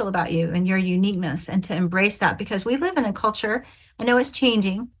special about you and your uniqueness, and to embrace that, because we live in a culture, I know it's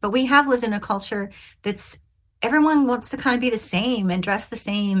changing, but we have lived in a culture that's everyone wants to kind of be the same and dress the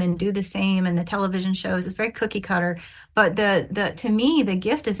same and do the same, and the television shows, it's very cookie cutter. But to me, the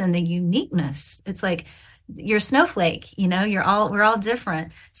gift is in the uniqueness. It's like you're a snowflake, we're all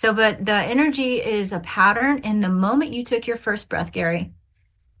different. So, but the energy is a pattern. And the moment you took your first breath, Gary,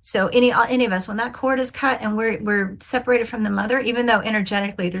 so any of us, when that cord is cut and we're separated from the mother, even though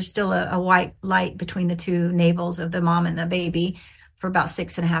energetically there's still a white light between the two navels of the mom and the baby for about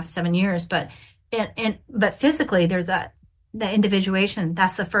 6.5, 7 years, but physically there's the individuation.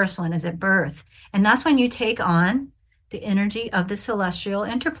 That's the first one, is at birth, and that's when you take on the energy of the celestial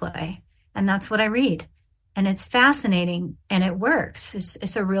interplay, and that's what I read. And it's fascinating, and it works.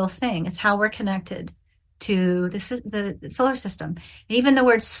 It's a real thing. It's how we're connected to the solar system. And even the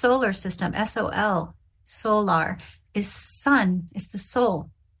word solar system, S-O-L, solar, is sun. It's the soul.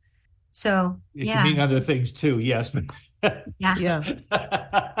 So, it can mean other things too, yes. But yeah.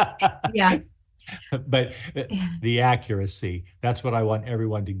 Yeah. But the accuracy, that's what I want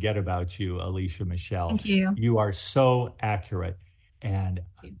everyone to get about you, Alicia Michelle. Thank you. You are so accurate. And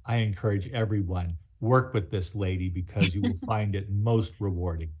I encourage everyone, work with this lady, because you will find it most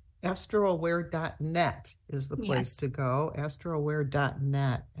rewarding. AstroAware.net is the place to go.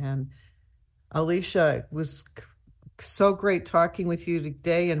 AstroAware.net. And Alicia, it was so great talking with you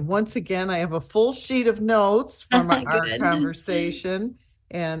today. And once again, I have a full sheet of notes from our conversation.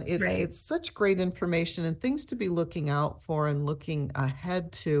 And it's such great information and things to be looking out for and looking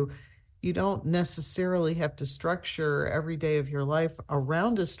ahead to. You don't necessarily have to structure every day of your life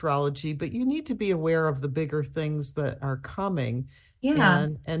around astrology, but you need to be aware of the bigger things that are coming. Yeah.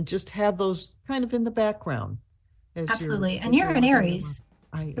 And just have those kind of in the background. Absolutely. And you're an Aries.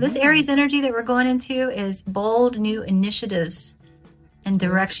 So this Aries energy that we're going into is bold new initiatives and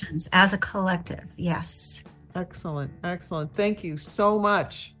directions as a collective. Yes. Excellent. Excellent. Thank you so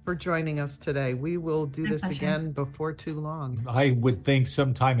much for joining us today. We will do this again before too long. I would think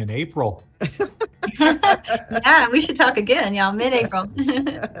sometime in April. Yeah, we should talk again, y'all, mid-April.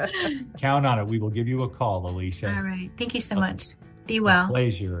 Count on it. We will give you a call, Alicia. All right. Thank you so much. Be well.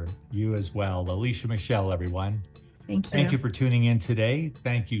 Pleasure. You as well. Alicia Michelle, everyone. Thank you. Thank you for tuning in today.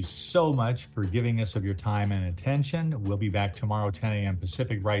 Thank you so much for giving us of your time and attention. We'll be back tomorrow, 10 a.m.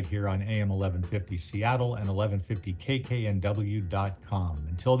 Pacific, right here on AM 1150 Seattle and 1150 KKNW.com.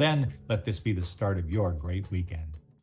 Until then, let this be the start of your great weekend.